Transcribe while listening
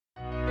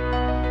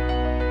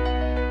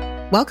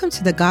Welcome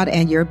to the God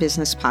and Your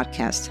Business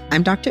podcast.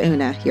 I'm Dr.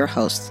 Una, your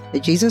host, the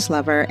Jesus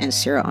lover and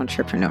serial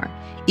entrepreneur.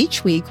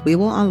 Each week, we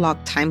will unlock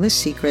timeless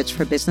secrets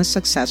for business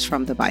success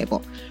from the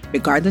Bible.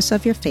 Regardless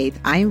of your faith,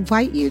 I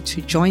invite you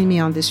to join me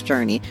on this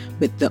journey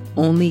with the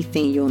only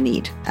thing you'll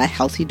need, a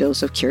healthy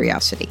dose of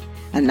curiosity.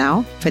 And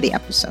now for the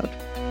episode.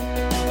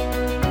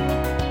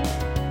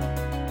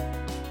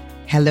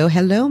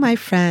 Hello, my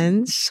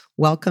friends.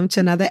 Welcome to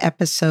another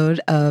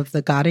episode of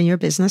the God and Your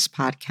Business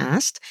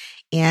podcast.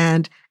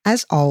 And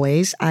as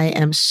always, I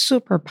am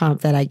super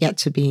pumped that I get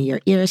to be in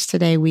your ears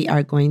today. We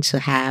are going to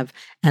have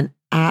an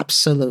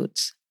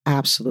absolute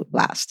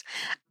blast.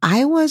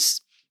 I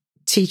was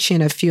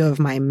teaching a few of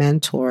my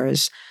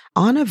mentors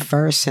on a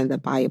verse in the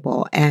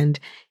Bible, and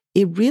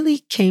it really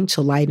came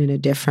to light in a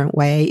different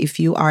way. If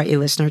you are a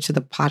listener to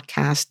the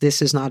podcast,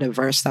 this is not a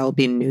verse that will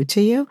be new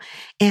to you.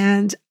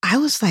 And I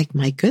was like,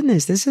 my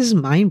goodness, this is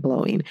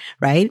mind-blowing,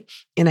 right?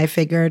 And I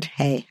figured,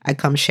 hey, I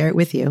come share it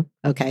with you,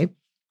 okay?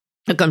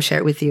 I'll come share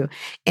it with you.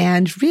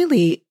 And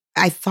really,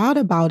 I thought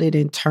about it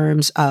in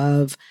terms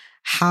of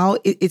how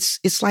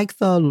it's like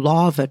the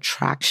law of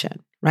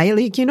attraction, right?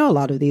 Like, you know, a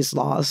lot of these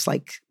laws,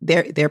 like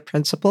they're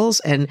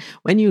principles. And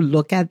when you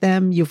look at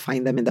them, you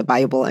find them in the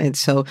Bible. And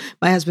so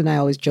my husband and I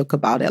always joke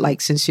about it. Like,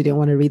 since you didn't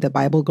want to read the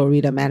Bible, go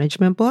read a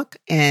management book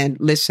and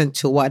listen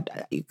to what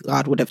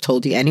God would have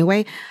told you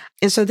anyway.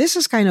 And so this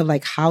is kind of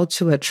like how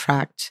to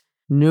attract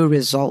new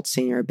results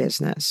in your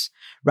business,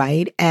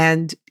 right?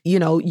 And, you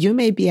know, you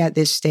may be at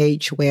this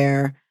stage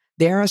where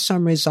there are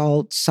some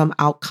results, some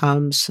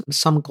outcomes,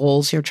 some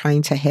goals you're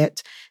trying to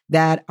hit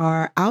that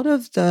are out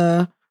of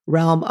the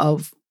realm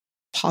of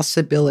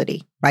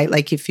possibility, right?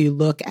 Like if you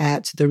look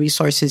at the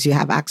resources you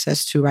have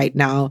access to right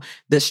now,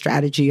 the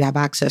strategy you have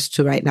access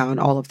to right now, and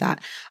all of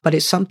that, but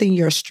it's something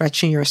you're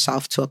stretching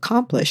yourself to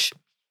accomplish.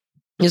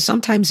 And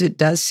sometimes it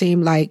does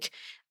seem like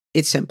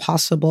it's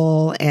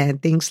impossible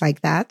and things like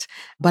that.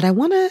 But I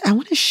want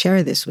to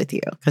share this with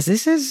you because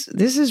this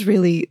is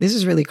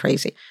really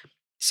crazy.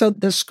 So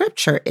the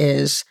scripture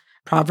is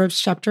Proverbs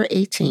chapter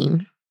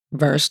 18,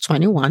 verse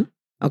 21.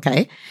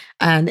 Okay.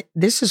 And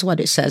this is what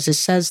it says. It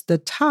says, the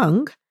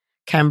tongue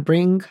can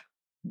bring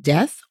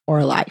death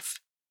or life.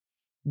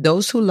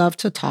 Those who love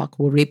to talk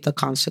will reap the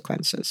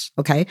consequences.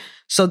 Okay.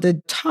 So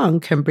the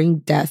tongue can bring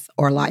death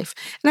or life.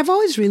 And I've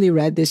always really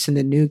read this in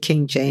the New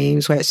King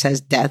James where it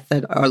says death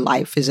or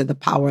life is in the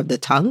power of the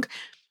tongue,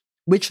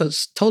 which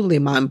was totally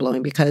mind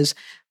blowing because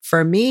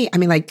for me, I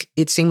mean, like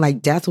it seemed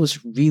like death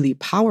was really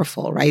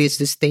powerful, right? It's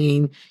this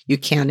thing, you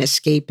can't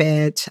escape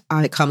it.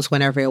 It comes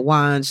whenever it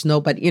wants.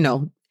 Nobody, you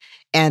know,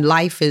 and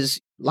life is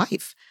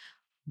life.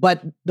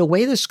 But the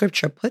way the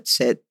scripture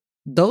puts it,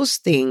 those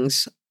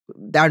things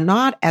are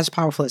not as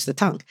powerful as the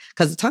tongue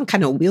because the tongue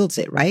kind of wields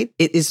it, right?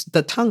 It is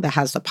the tongue that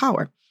has the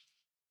power.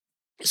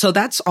 So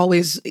that's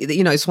always,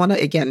 you know, it's one of,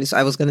 again,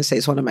 I was going to say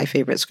it's one of my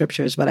favorite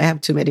scriptures, but I have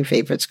too many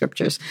favorite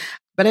scriptures.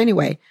 But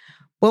anyway,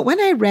 but when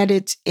I read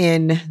it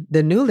in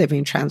the New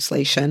Living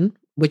Translation,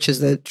 which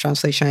is the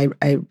translation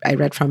I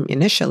read from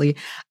initially,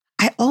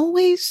 I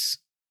always,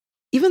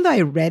 even though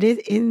I read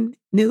it in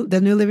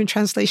the New Living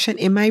Translation,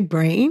 in my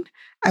brain,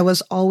 I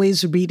was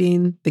always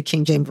reading the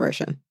King James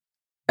Version.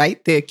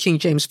 Right? The King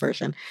James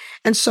Version.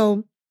 And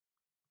so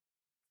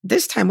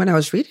this time when I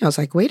was reading, I was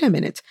like, wait a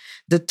minute.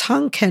 The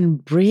tongue can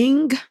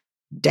bring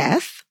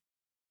death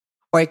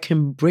or it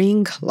can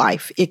bring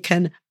life. It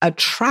can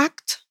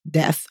attract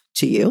death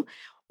to you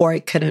or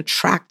it can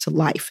attract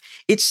life.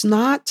 It's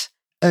not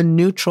a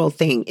neutral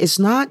thing. It's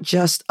not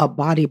just a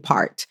body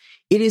part.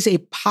 It is a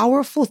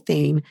powerful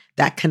thing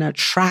that can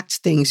attract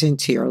things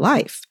into your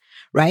life,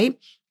 right?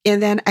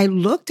 And then I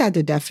looked at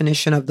the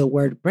definition of the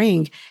word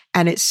bring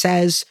and it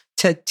says,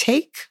 to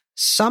take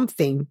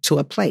something to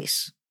a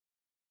place,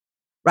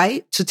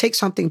 right? To take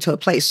something to a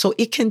place. So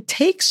it can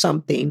take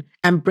something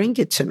and bring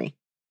it to me.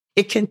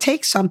 It can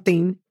take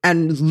something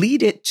and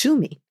lead it to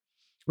me,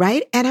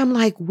 right? And I'm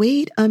like,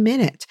 wait a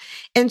minute.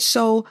 And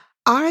so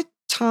our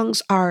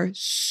tongues are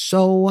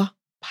so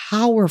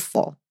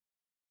powerful.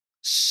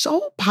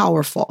 So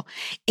powerful.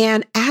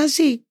 And as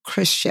a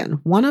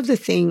Christian, one of the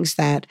things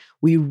that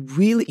you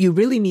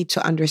really need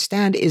to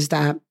understand is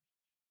that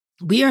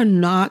we are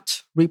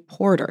not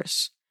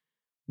reporters.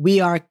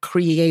 We are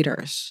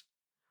creators,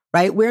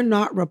 right? We're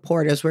not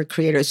reporters, we're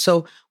creators.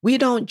 So we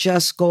don't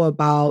just go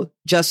about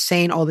just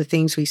saying all the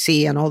things we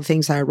see and all the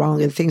things that are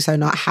wrong and things that are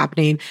not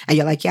happening. And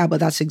you're like, yeah,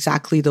 but that's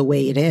exactly the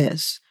way it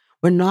is.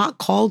 We're not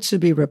called to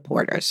be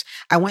reporters.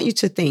 I want you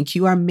to think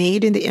you are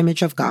made in the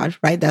image of God,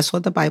 right? That's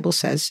what the Bible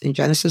says in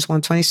Genesis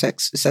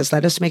 1:26. It says,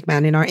 let us make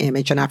man in our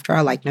image and after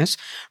our likeness,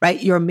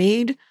 right? You're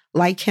made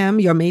like him.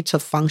 You're made to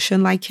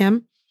function like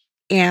him.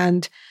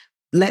 And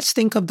let's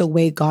think of the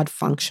way God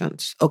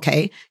functions,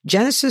 okay?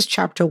 Genesis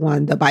chapter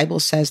 1, the Bible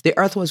says, the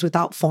earth was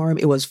without form,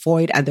 it was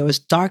void, and there was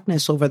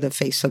darkness over the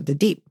face of the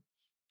deep.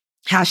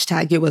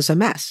 Hashtag, it was a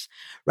mess,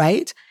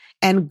 right?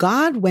 And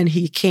God, when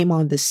he came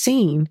on the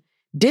scene,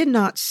 did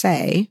not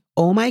say,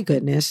 oh my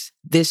goodness,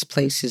 this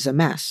place is a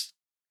mess.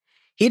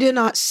 He did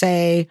not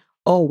say,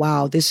 oh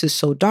wow, this is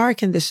so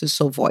dark and this is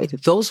so void.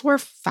 Those were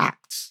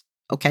facts,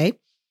 okay?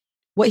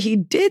 What he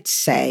did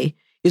say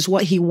is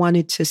what he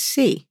wanted to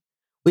see,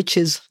 which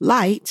is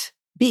light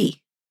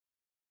be,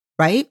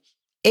 right?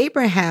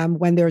 Abraham,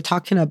 when they were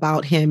talking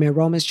about him in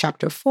Romans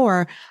chapter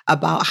 4,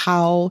 about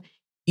how,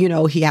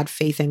 he had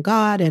faith in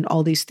God and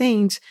all these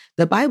things,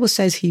 the Bible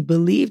says he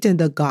believed in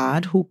the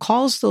God who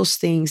calls those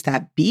things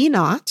that be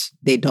not,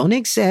 they don't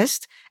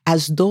exist,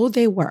 as though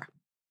they were.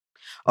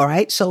 All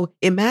right. So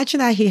imagine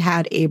that he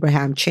had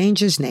Abraham change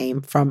his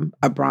name from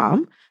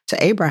Abram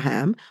to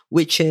Abraham,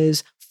 which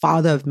is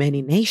father of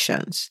many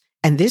nations.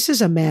 And this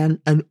is a man,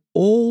 an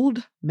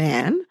old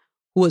man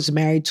who was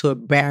married to a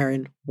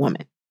barren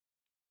woman.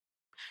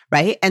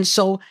 Right. And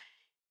so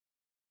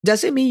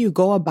does it mean you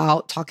go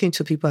about talking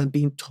to people and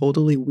being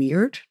totally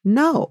weird?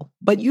 No.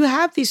 But you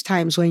have these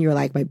times when you're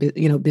like, my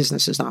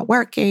business is not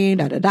working,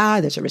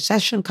 there's a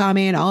recession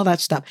coming, all that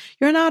stuff.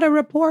 You're not a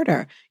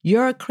reporter.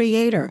 You're a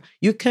creator.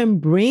 You can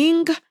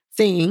bring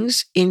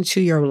things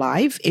into your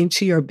life,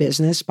 into your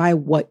business by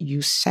what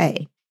you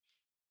say.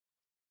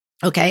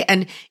 Okay.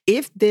 And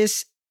if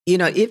this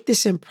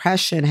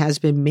impression has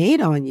been made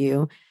on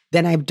you,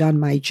 then I've done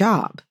my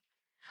job.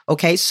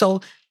 Okay.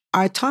 So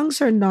our tongues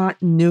are not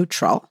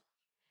neutral.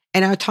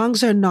 And our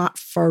tongues are not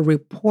for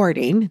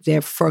reporting,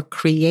 they're for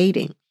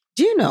creating.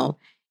 Do you know,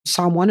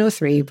 Psalm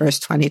 103, verse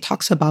 20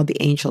 talks about the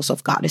angels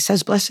of God. It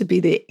says, blessed be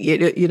the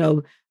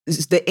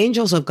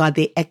angels of God,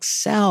 they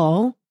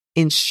excel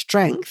in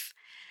strength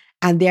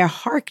and they're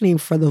hearkening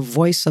for the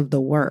voice of the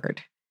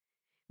word.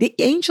 The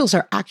angels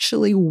are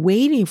actually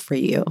waiting for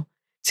you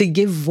to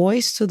give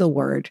voice to the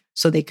word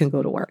so they can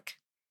go to work.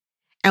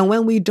 And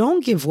when we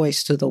don't give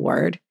voice to the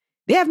word,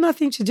 they have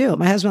nothing to do.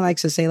 My husband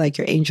likes to say, like,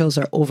 your angels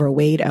are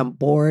overweight and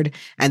bored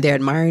and they're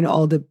admiring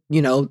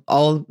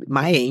all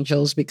my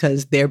angels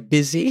because they're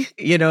busy.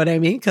 You know what I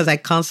mean? Because I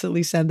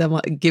constantly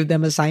give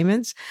them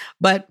assignments.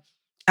 But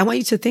I want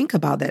you to think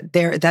about that.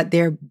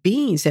 They're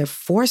beings, they're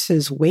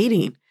forces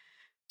waiting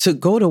to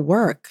go to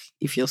work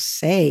if you'll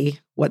say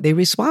what they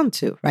respond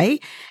to,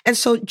 right? And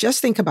so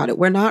just think about it.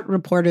 We're not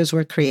reporters,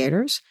 we're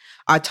creators.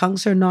 Our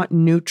tongues are not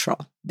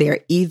neutral. They're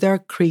either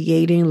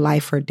creating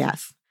life or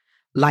death.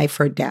 Life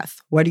or death.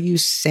 What are you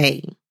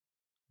saying?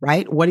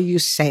 Right? What are you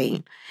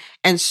saying?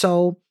 And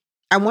so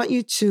I want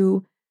you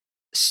to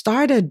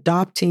start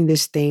adopting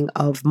this thing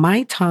of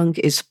my tongue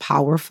is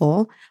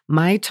powerful.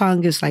 My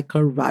tongue is like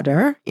a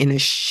rudder in a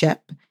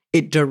ship.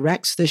 It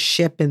directs the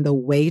ship in the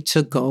way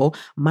to go.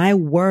 My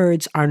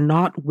words are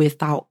not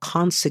without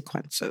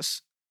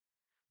consequences,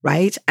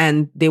 right?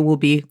 And there will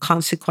be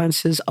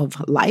consequences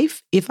of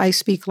life if I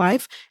speak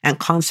life and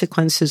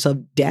consequences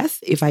of death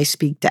if I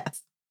speak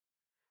death,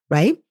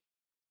 right?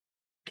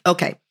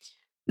 Okay.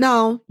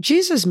 Now,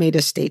 Jesus made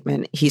a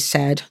statement. He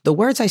said, the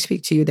words I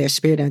speak to you, they're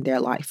spirit and they're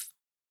life.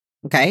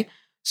 Okay.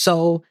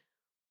 So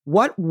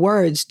what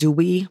words do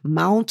we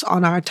mount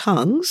on our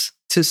tongues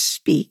to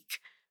speak?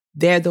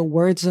 They're the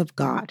words of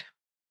God.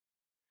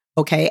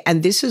 Okay.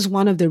 And this is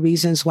one of the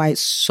reasons why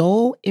it's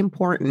so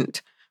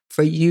important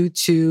for you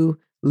to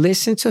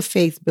listen to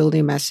faith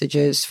building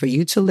messages, for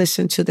you to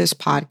listen to this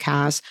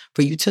podcast,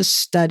 for you to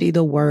study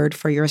the word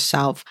for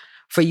yourself,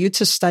 for you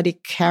to study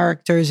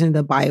characters in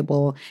the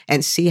Bible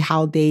and see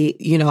how they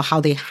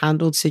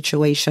handled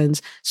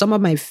situations. Some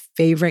of my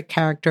favorite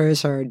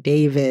characters are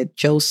David,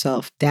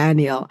 Joseph,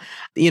 Daniel.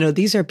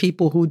 These are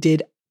people who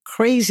did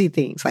crazy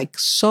things, like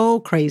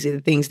so crazy, the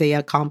things they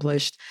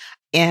accomplished.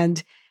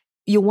 And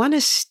you want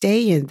to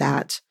stay in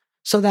that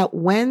so that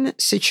when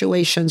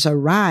situations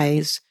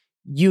arise,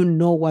 you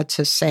know what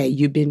to say.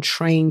 You've been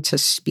trained to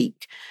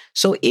speak.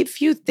 So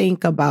if you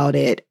think about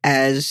it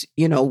as,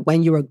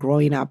 when you were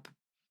growing up,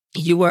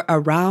 you were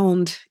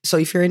around, so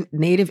if you're a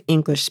native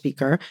English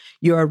speaker,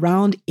 you're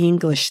around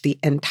English the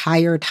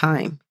entire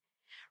time,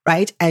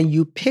 right? And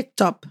you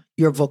picked up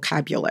your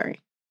vocabulary,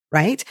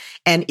 right?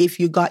 And if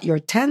you got your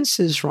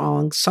tenses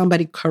wrong,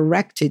 somebody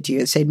corrected you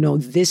and said, no,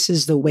 this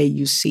is the way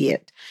you see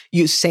it.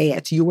 You say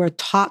it. You were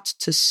taught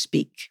to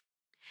speak.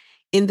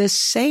 In the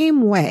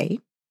same way,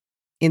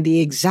 in the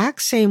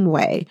exact same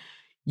way,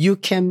 you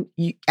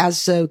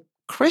as a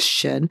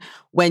Christian,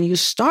 when you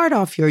start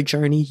off your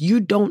journey, you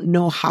don't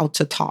know how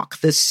to talk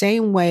the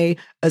same way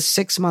a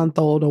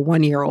 6-month-old or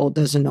 1-year-old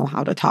doesn't know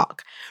how to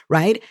talk,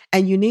 right?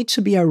 And you need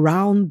to be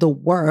around the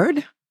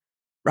word,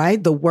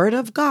 right? The word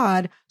of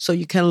God, so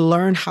you can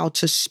learn how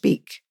to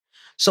speak.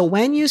 So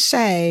when you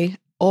say,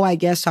 oh, I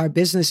guess our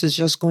business is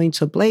just going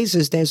to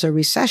blazes, there's a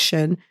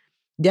recession,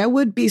 there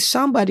would be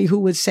somebody who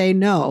would say,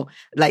 no,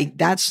 like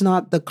that's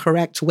not the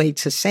correct way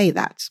to say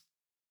that.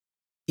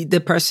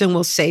 The person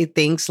will say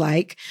things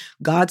like,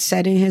 God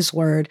said in his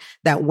word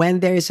that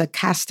when there is a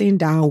casting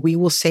down, we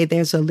will say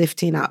there's a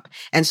lifting up.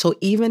 And so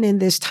even in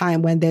this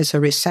time when there's a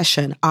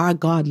recession, our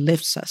God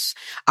lifts us.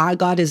 Our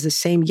God is the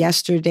same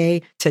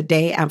yesterday,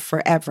 today, and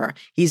forever.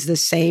 He's the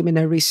same in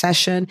a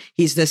recession.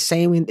 He's the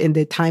same in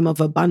the time of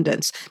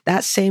abundance.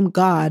 That same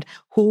God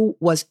who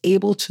was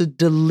able to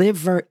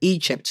deliver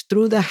Egypt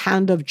through the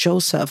hand of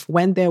Joseph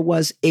when there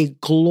was a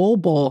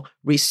global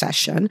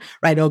recession,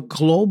 right? A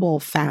global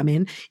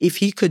famine. If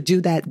he could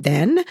do that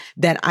then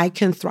I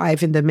can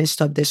thrive in the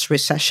midst of this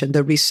recession.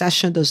 The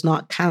recession does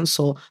not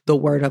cancel the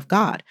word of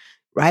God,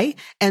 right?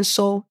 And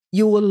so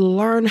you will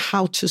learn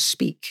how to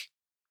speak.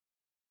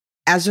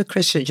 As a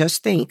Christian,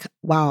 just think,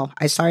 wow,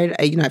 I've started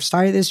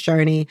this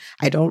journey.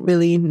 I don't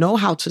really know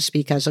how to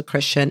speak as a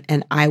Christian,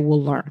 and I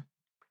will learn,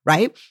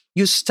 right?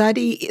 You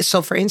study.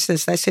 So for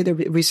instance, let's say the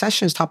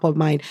recession is top of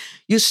mind.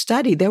 You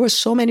study. There were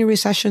so many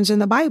recessions in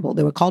the Bible.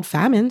 They were called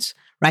famines,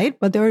 right?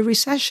 But there were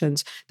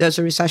recessions. There's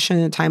a recession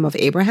in the time of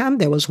Abraham.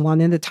 There was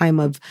one in the time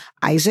of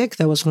Isaac.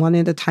 There was one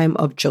in the time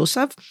of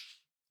Joseph.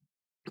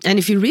 And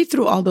if you read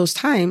through all those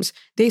times,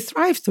 they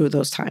thrived through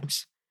those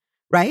times,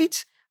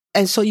 right?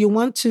 And so you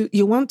want to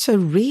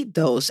read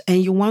those,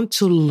 and you want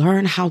to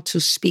learn how to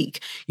speak.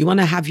 You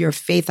want to have your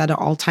faith at an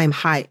all-time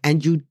high,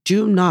 and you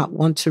do not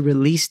want to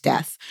release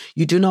death.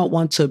 You do not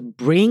want to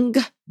bring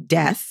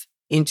death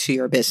into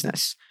your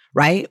business,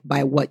 right?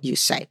 By what you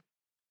say.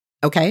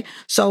 Okay.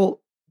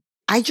 So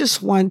I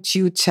just want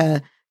you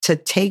to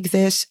take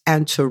this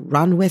and to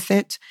run with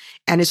it.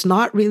 And it's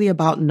not really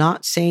about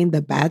not saying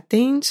the bad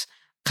things,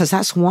 because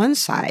that's one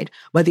side,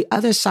 but the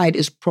other side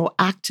is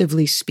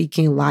proactively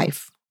speaking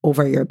life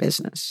over your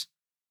business.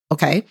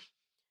 Okay.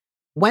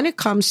 When it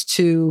comes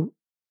to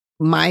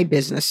my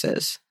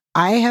businesses,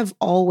 I have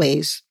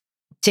always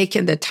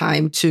taken the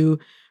time to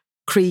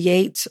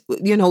create,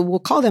 we'll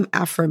call them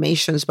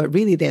affirmations, but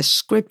really they're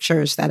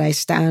scriptures that I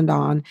stand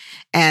on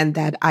and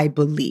that I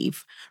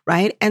believe,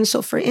 right? And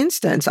so for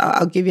instance,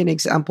 I'll give you an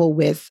example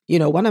with,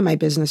 one of my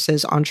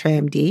businesses,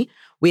 EntreMD.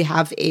 We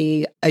have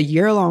a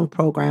year-long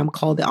program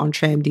called the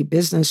EntreMD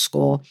Business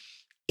School.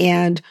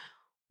 And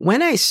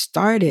when I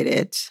started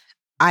it,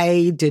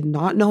 I did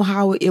not know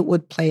how it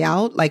would play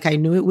out. Like I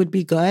knew it would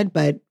be good,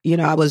 but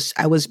I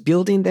was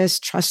building this,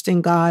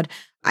 trusting God.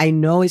 I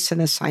know it's an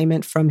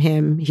assignment from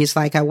him. He's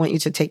like, I want you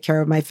to take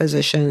care of my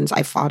physicians.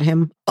 I fought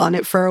him on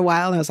it for a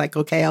while. I was like,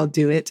 okay, I'll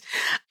do it.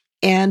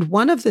 And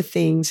one of the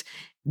things,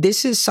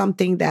 this is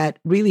something that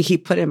really he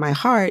put in my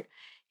heart.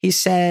 He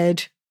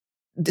said,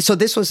 so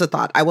this was the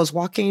thought. I was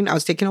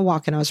taking a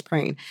walk and I was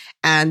praying.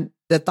 And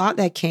the thought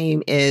that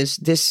came is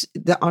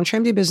the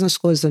EntreMD Business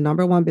School is the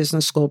number one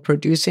business school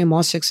producing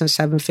more 6 and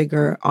 7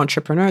 figure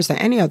entrepreneurs than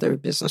any other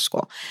business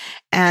school.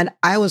 And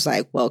I was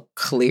like, well,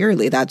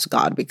 clearly that's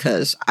God,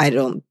 because I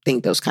don't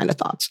think those kind of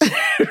thoughts.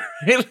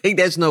 Like,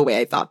 there's no way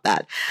I thought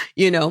that,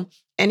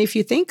 And if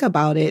you think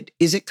about it,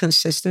 is it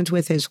consistent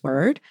with his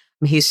word?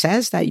 He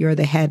says that you're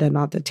the head and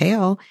not the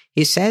tail.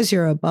 He says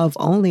you're above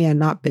only and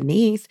not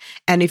beneath.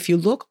 And if you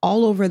look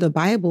all over the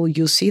Bible,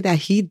 you'll see that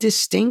he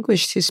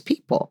distinguished his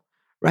people,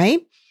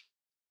 right?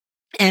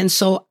 And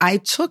so I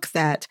took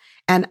that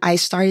and I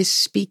started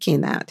speaking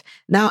that.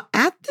 Now,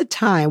 at the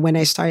time when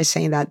I started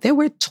saying that, there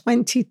were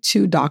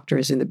 22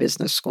 doctors in the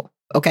business school,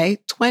 okay?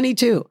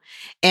 22.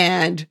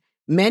 And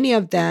many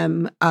of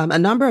them, a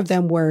number of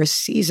them were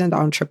seasoned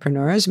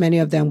entrepreneurs. Many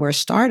of them were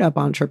startup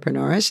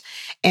entrepreneurs.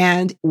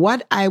 And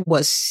what I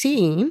was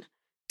seeing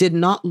did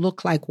not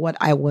look like what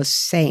I was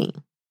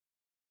saying,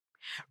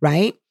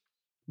 right?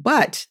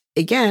 But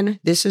again,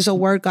 this is a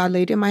word God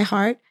laid in my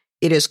heart.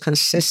 It is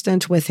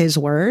consistent with his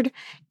word.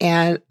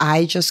 And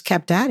I just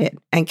kept at it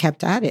and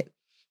kept at it.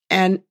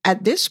 And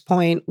at this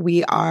point,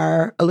 we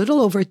are a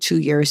little over 2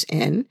 years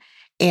in,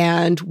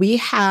 and we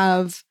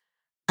have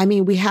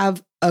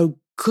a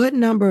good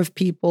number of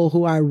people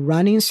who are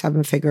running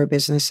 7-figure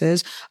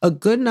businesses, a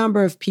good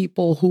number of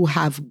people who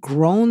have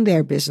grown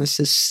their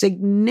businesses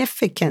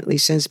significantly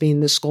since being in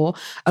the school,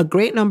 a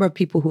great number of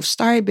people who've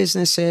started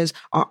businesses,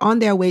 are on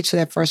their way to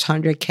their first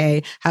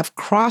 100K, have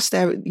crossed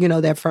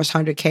their first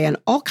 100K and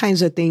all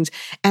kinds of things.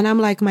 And I'm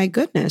like, my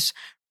goodness.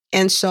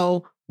 And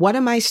so what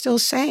am I still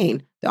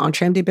saying? The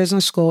EntreMD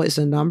Business School is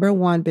the number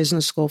one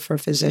business school for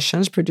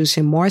physicians,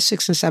 producing more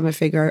 6 and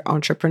 7-figure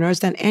entrepreneurs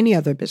than any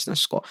other business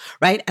school,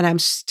 right? And I'm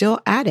still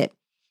at it.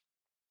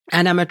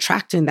 And I'm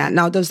attracting that.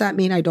 Now, does that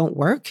mean I don't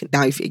work?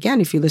 Now, if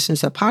you listen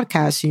to the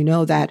podcast, you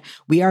know that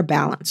we are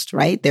balanced,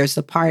 right? There's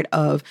the part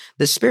of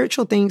the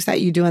spiritual things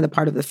that you do and the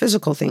part of the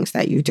physical things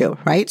that you do,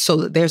 right?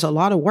 So there's a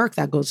lot of work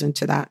that goes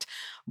into that.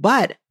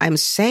 But I'm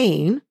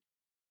saying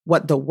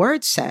what the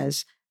word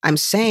says. I'm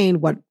saying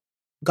what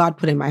God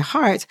put in my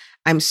heart.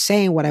 I'm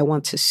saying what I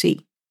want to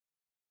see,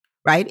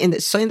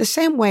 right? So in the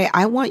same way,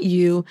 I want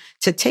you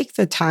to take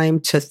the time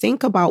to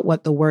think about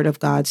what the word of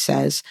God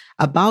says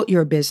about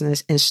your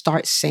business and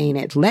start saying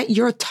it. Let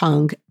your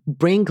tongue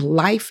bring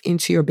life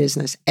into your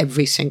business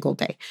every single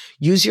day.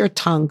 Use your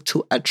tongue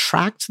to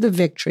attract the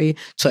victory,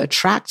 to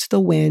attract the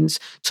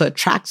wins, to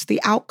attract the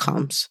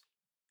outcomes.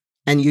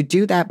 And you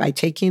do that by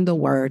taking the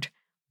word,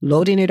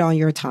 loading it on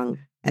your tongue,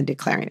 and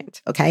declaring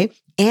it, okay?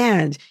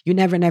 And you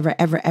never,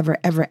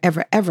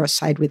 ever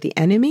side with the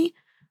enemy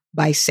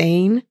by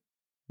saying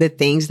the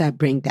things that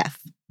bring death,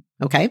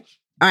 okay?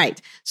 All right,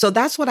 so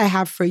that's what I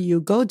have for you.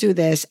 Go do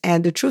this.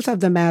 And the truth of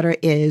the matter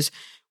is,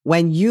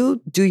 when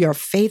you do your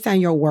faith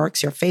and your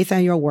works,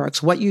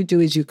 what you do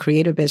is you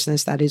create a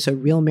business that is a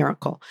real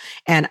miracle.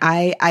 And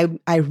I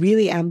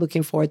really am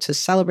looking forward to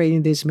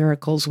celebrating these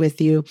miracles with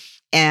you.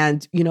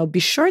 And, be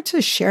sure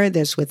to share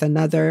this with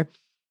another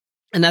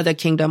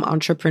kingdom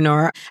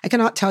entrepreneur. I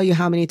cannot tell you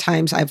how many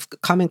times I've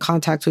come in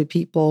contact with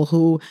people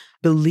who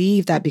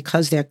believe that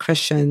because they're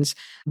Christians,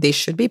 they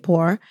should be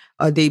poor,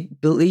 or they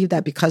believe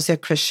that because they're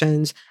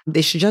Christians,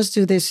 they should just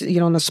do this,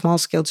 on a small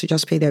scale to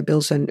just pay their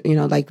bills and,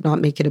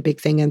 not make it a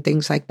big thing and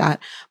things like that.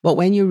 But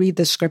when you read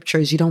the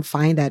scriptures, you don't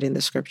find that in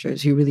the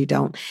scriptures. You really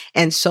don't.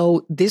 And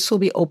so this will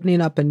be opening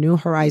up a new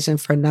horizon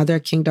for another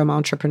kingdom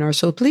entrepreneur.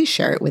 So please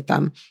share it with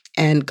them.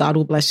 And God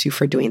will bless you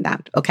for doing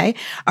that. Okay.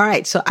 All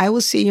right. So I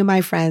will see you,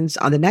 my friends,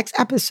 on the next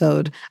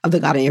episode of the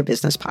God in Your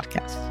Business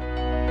podcast.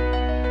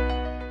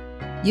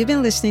 You've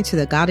been listening to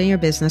the God in Your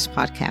Business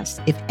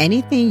podcast. If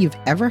anything you've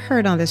ever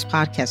heard on this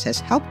podcast has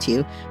helped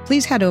you,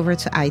 please head over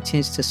to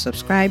iTunes to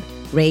subscribe,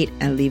 rate,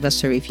 and leave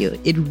us a review.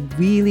 It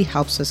really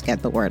helps us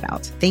get the word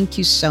out. Thank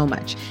you so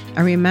much.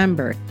 And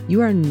remember,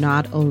 you are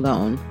not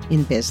alone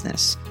in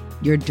business.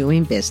 You're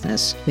doing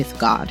business with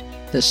God,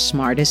 the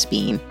smartest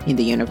being in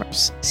the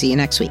universe. See you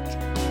next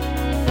week.